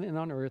in heaven and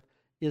on earth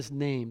is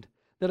named,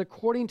 that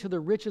according to the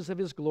riches of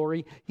His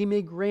glory, He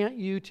may grant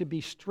you to be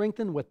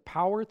strengthened with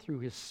power through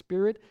His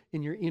Spirit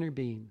in your inner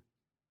being,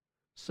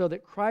 so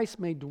that Christ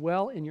may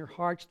dwell in your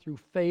hearts through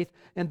faith,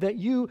 and that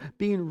you,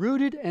 being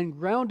rooted and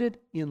grounded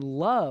in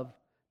love,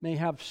 may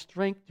have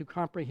strength to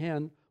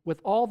comprehend with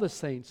all the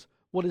saints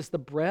what is the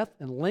breadth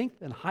and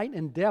length and height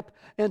and depth,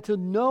 and to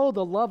know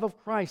the love of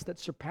Christ that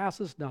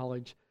surpasses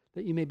knowledge,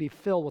 that you may be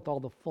filled with all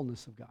the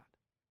fullness of God.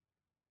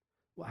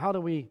 Well, how do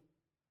we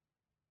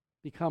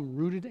become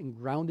rooted and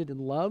grounded in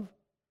love?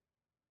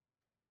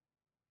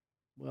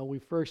 Well, we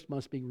first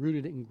must be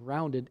rooted and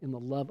grounded in the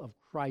love of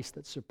Christ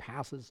that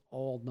surpasses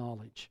all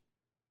knowledge.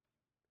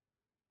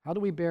 How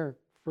do we bear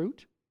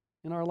fruit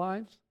in our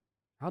lives?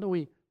 How do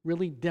we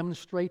really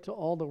demonstrate to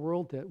all the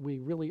world that we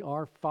really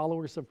are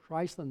followers of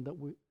Christ, and that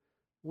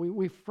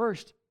we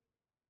first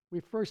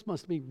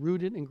must be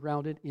rooted and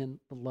grounded in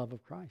the love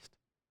of Christ.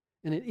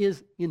 And it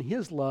is in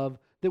His love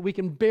that we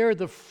can bear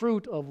the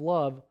fruit of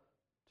love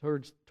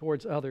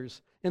towards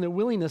others, and the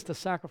willingness to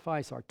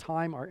sacrifice our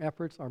time, our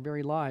efforts, our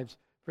very lives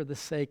for the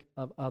sake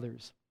of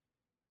others.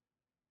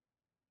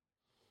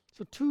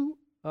 So two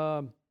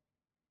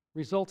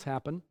results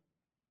happen,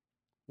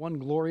 one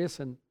glorious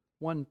and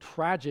one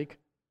tragic,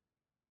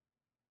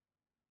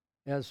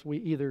 as we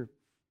either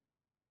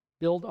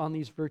build on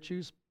these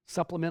virtues,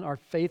 supplement our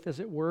faith, as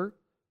it were,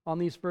 on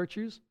these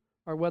virtues,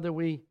 or whether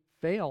we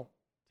fail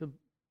to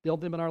build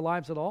them in our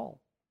lives at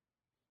all.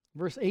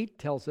 Verse 8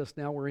 tells us,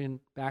 now we're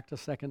back to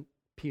 2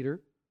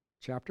 Peter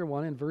chapter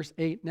 1, and verse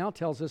 8 now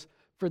tells us,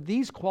 for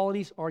these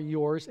qualities are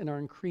yours and are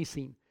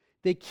increasing.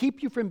 They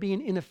keep you from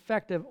being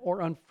ineffective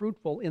or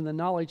unfruitful in the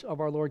knowledge of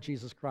our Lord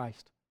Jesus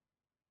Christ.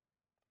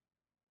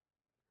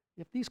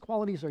 If these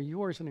qualities are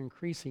yours and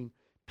increasing,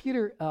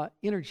 Peter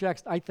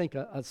interjects, I think,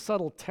 a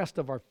subtle test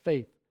of our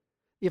faith.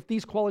 If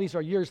these qualities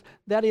are yours,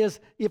 that is,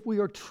 if we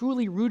are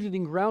truly rooted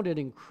and grounded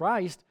in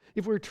Christ,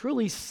 if we're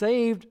truly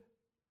saved,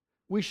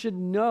 we should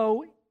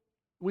grow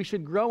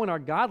in our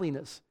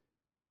godliness,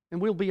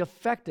 and we'll be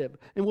effective,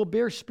 and we'll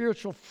bear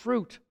spiritual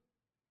fruit.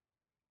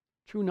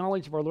 True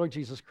knowledge of our Lord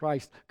Jesus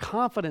Christ,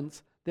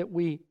 confidence that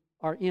we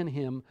are in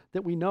Him,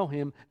 that we know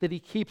Him, that He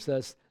keeps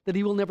us, that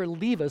He will never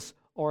leave us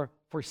or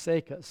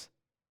forsake us,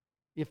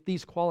 if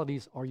these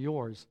qualities are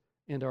yours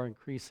and are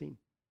increasing.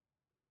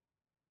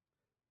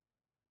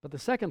 But the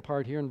second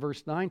part here in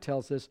verse 9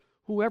 tells us,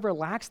 whoever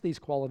lacks these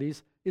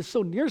qualities is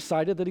so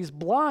nearsighted that he's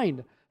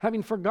blind,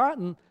 having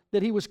forgotten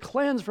that he was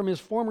cleansed from his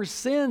former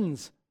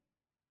sins.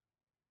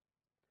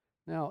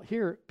 Now,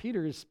 here,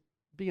 Peter is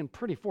being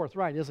pretty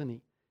forthright, isn't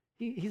he?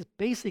 He's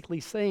basically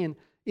saying,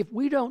 if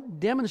we don't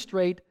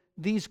demonstrate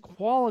these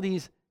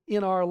qualities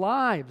in our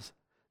lives,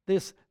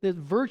 this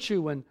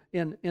virtue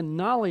and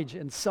knowledge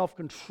and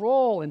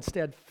self-control and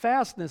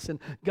steadfastness and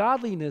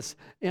godliness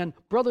and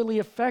brotherly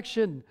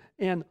affection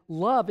and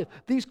love, if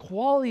these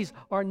qualities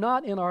are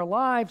not in our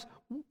lives,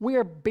 we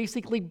are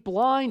basically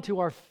blind to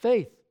our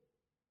faith.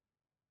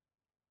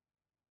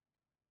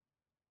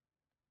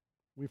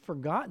 We've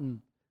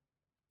forgotten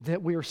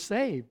that we are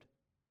saved.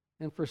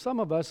 And for some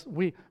of us,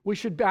 we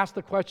should ask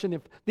the question,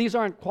 if these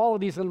aren't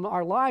qualities in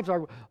our lives,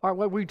 are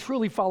we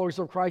truly followers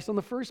of Christ in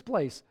the first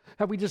place?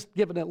 Have we just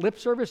given it lip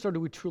service, or do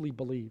we truly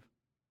believe?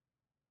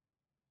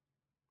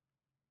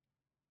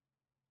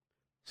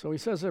 So he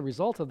says, as a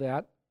result of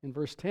that, in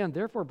verse 10,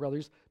 therefore,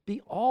 brothers,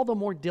 be all the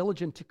more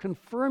diligent to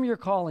confirm your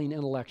calling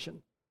and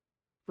election.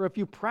 For if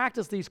you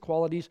practice these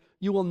qualities,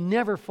 you will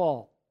never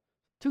fall.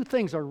 Two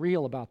things are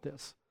real about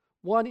this.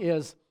 One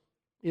is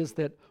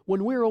that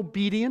when we're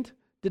obedient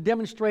to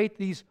demonstrate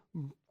these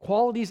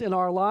qualities in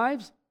our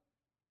lives,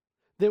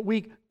 that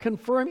we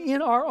confirm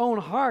in our own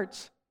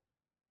hearts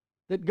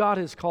that God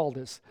has called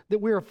us,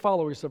 that we are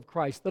followers of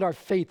Christ, that our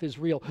faith is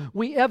real.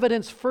 We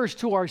evidence first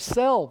to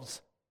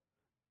ourselves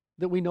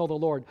that we know the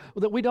Lord,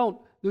 that we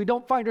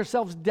don't find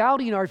ourselves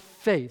doubting our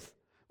faith.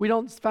 We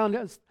don't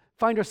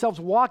find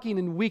ourselves walking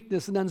in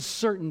weakness and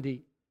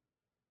uncertainty.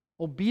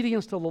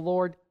 Obedience to the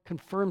Lord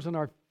confirms in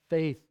our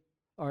faith,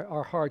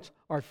 our hearts,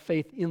 our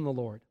faith in the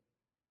Lord.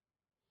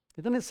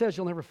 And then it says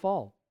you'll never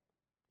fall.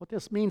 What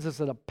this means is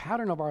that a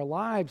pattern of our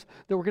lives,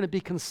 that we're going to be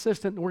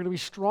consistent and we're going to be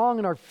strong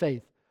in our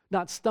faith,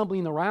 not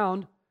stumbling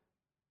around.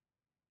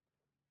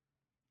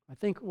 I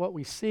think what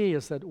we see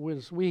is that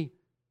as we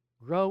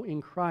grow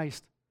in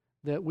Christ,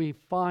 that we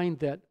find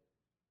that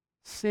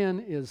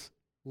sin is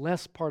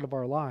less part of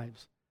our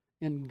lives,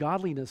 and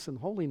godliness and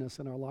holiness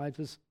in our lives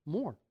is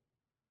more.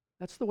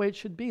 That's the way it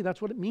should be.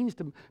 That's what it means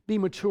to be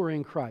mature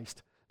in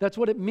Christ. That's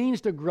what it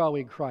means to grow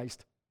in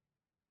Christ.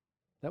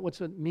 That's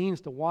what it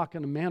means to walk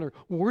in a manner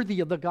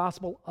worthy of the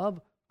gospel of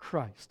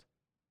Christ.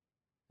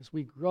 As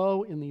we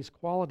grow in these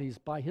qualities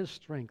by His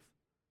strength,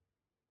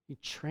 He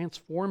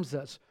transforms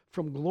us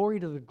from glory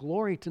to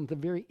the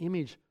very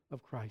image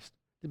of Christ,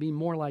 to be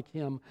more like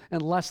Him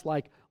and less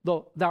like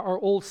our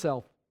old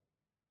self.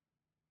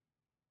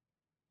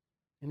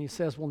 And He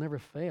says we'll never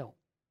fail.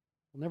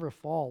 We'll never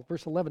fall.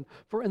 Verse 11,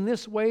 for in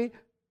this way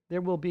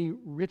there will be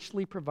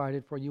richly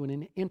provided for you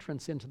an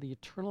entrance into the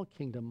eternal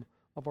kingdom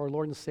of our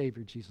Lord and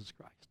Savior, Jesus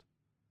Christ.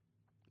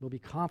 We'll be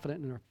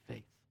confident in our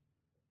faith,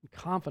 and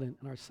confident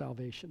in our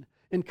salvation,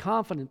 and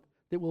confident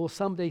that we'll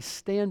someday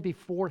stand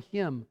before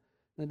Him,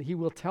 and that He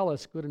will tell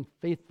us, good and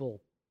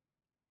faithful.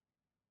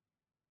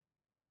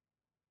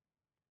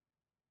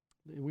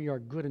 We are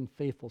good and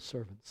faithful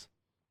servants.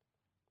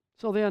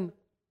 So then,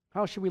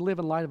 How should we live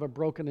in light of a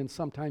broken and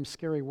sometimes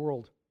scary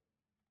world?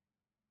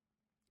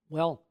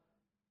 Well,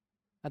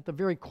 at the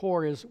very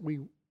core is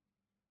we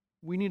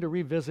need to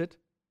revisit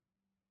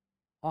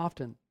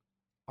often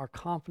our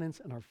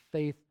confidence and our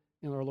faith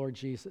in our Lord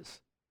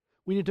Jesus.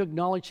 We need to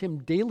acknowledge him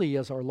daily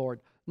as our Lord,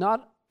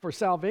 not for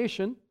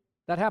salvation.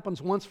 That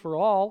happens once for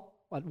all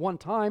at one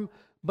time,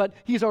 but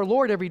he's our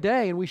Lord every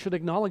day, and we should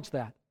acknowledge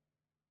that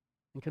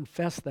and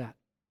confess that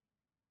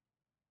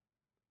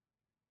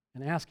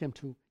and ask him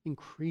to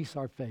increase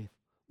our faith.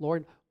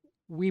 Lord,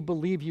 we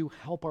believe you,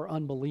 help our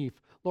unbelief.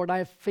 Lord, I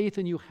have faith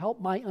in you, help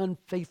my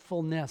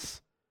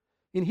unfaithfulness.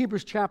 In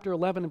Hebrews chapter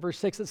 11 and verse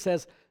 6, it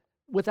says,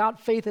 without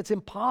faith it's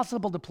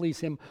impossible to please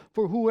him,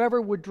 for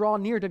whoever would draw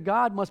near to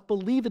God must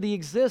believe that he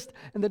exists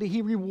and that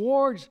he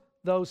rewards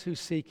those who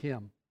seek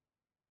him.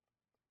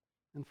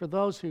 And for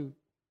those who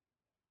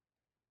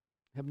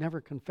have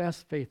never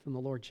confessed faith in the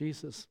Lord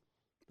Jesus,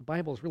 the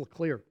Bible is real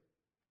clear.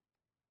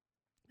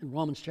 In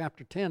Romans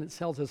chapter 10, it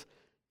tells us,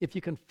 if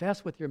you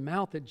confess with your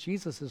mouth that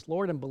Jesus is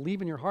Lord and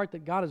believe in your heart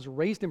that God has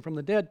raised him from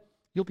the dead,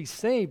 you'll be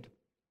saved.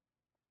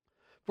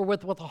 For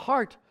with the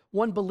heart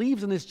one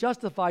believes and is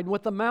justified, and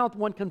with the mouth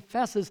one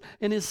confesses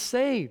and is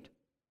saved.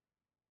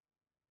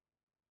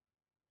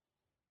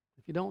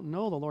 If you don't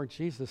know the Lord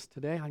Jesus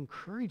today, I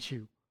encourage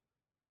you,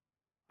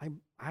 I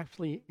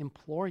actually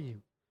implore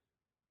you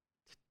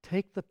to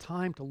take the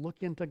time to look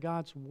into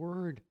God's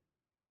Word,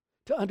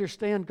 to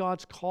understand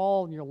God's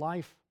call in your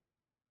life,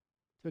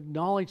 to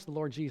acknowledge the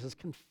Lord Jesus,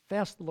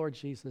 confess the Lord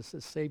Jesus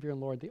as Savior and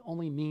Lord, the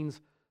only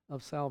means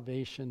of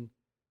salvation.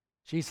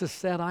 Jesus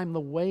said, I'm the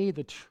way,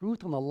 the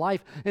truth, and the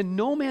life, and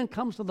no man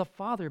comes to the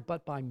Father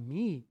but by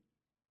me.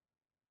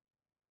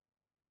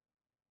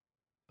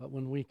 But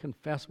when we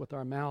confess with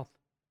our mouth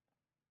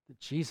that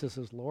Jesus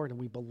is Lord and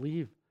we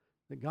believe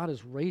that God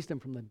has raised him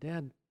from the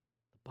dead,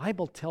 the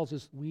Bible tells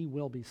us we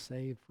will be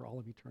saved for all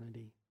of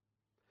eternity.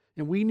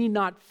 And we need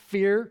not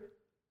fear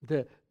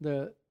the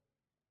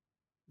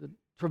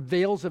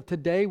travails of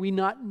today. We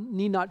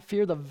need not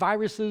fear the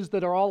viruses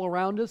that are all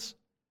around us.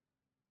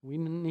 We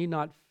need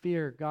not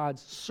fear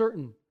God's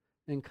certain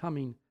and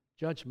coming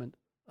judgment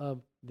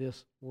of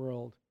this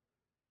world.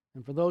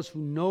 And for those who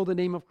know the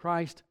name of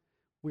Christ,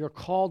 we are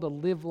called to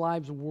live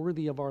lives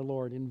worthy of our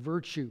Lord in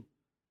virtue,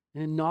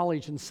 and in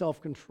knowledge and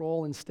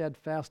self-control, in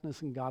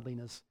steadfastness and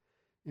godliness,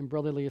 in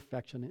brotherly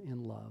affection and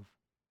in love.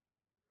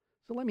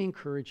 So let me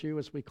encourage you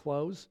as we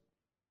close to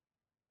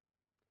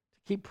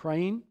keep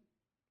praying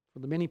for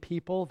the many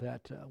people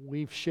that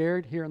we've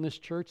shared here in this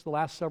church the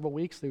last several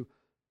weeks who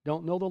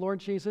don't know the Lord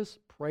Jesus.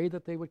 Pray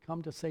that they would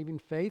come to saving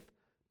faith.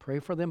 Pray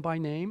for them by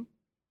name.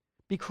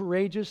 Be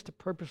courageous to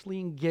purposely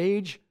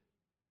engage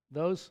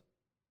those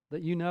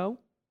that you know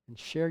and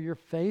share your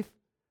faith.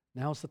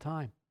 Now's the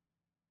time.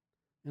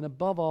 And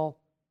above all,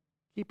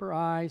 keep our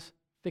eyes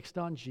fixed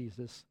on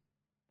Jesus,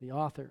 the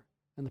author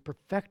and the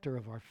perfecter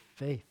of our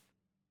faith.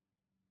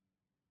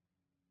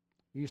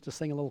 We used to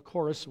sing a little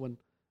chorus when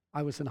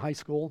I was in high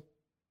school.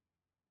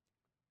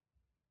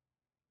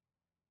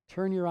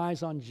 Turn your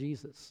eyes on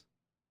Jesus.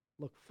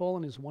 Look full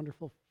in his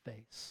wonderful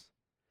face.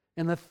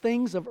 And the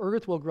things of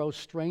earth will grow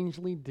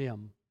strangely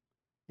dim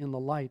in the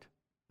light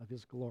of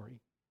his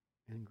glory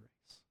and grace.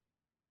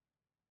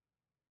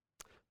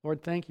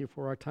 Lord, thank you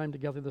for our time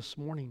together this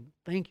morning.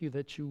 Thank you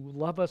that you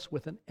love us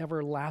with an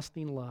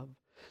everlasting love,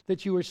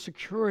 that you have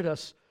secured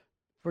us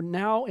for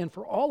now and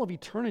for all of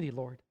eternity,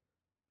 Lord,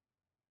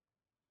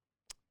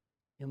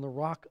 in the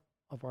rock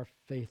of our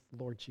faith,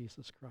 Lord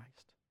Jesus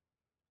Christ.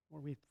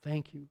 Lord, we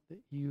thank you that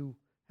you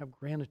have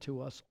granted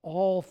to us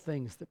all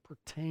things that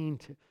pertain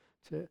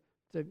to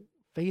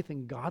faith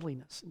and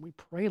godliness. And we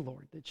pray,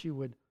 Lord, that you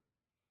would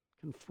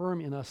confirm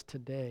in us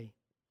today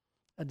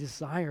a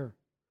desire,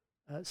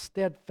 a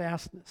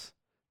steadfastness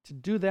to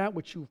do that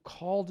which you've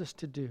called us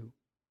to do,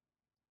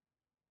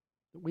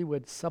 that we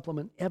would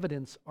supplement,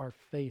 evidence our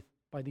faith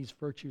by these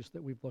virtues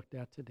that we've looked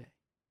at today.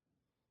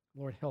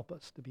 Lord, help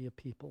us to be a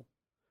people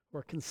who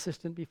are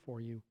consistent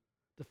before you,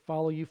 to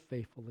follow you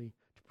faithfully,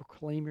 to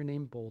proclaim your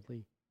name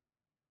boldly.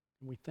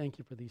 And we thank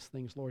you for these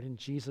things, Lord, in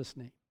Jesus'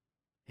 name.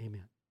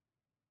 Amen.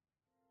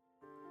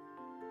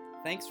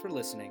 Thanks for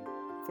listening.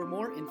 For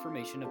more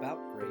information about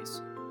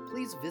Grace,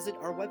 please visit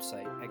our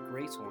website at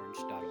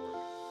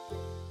graceorange.org.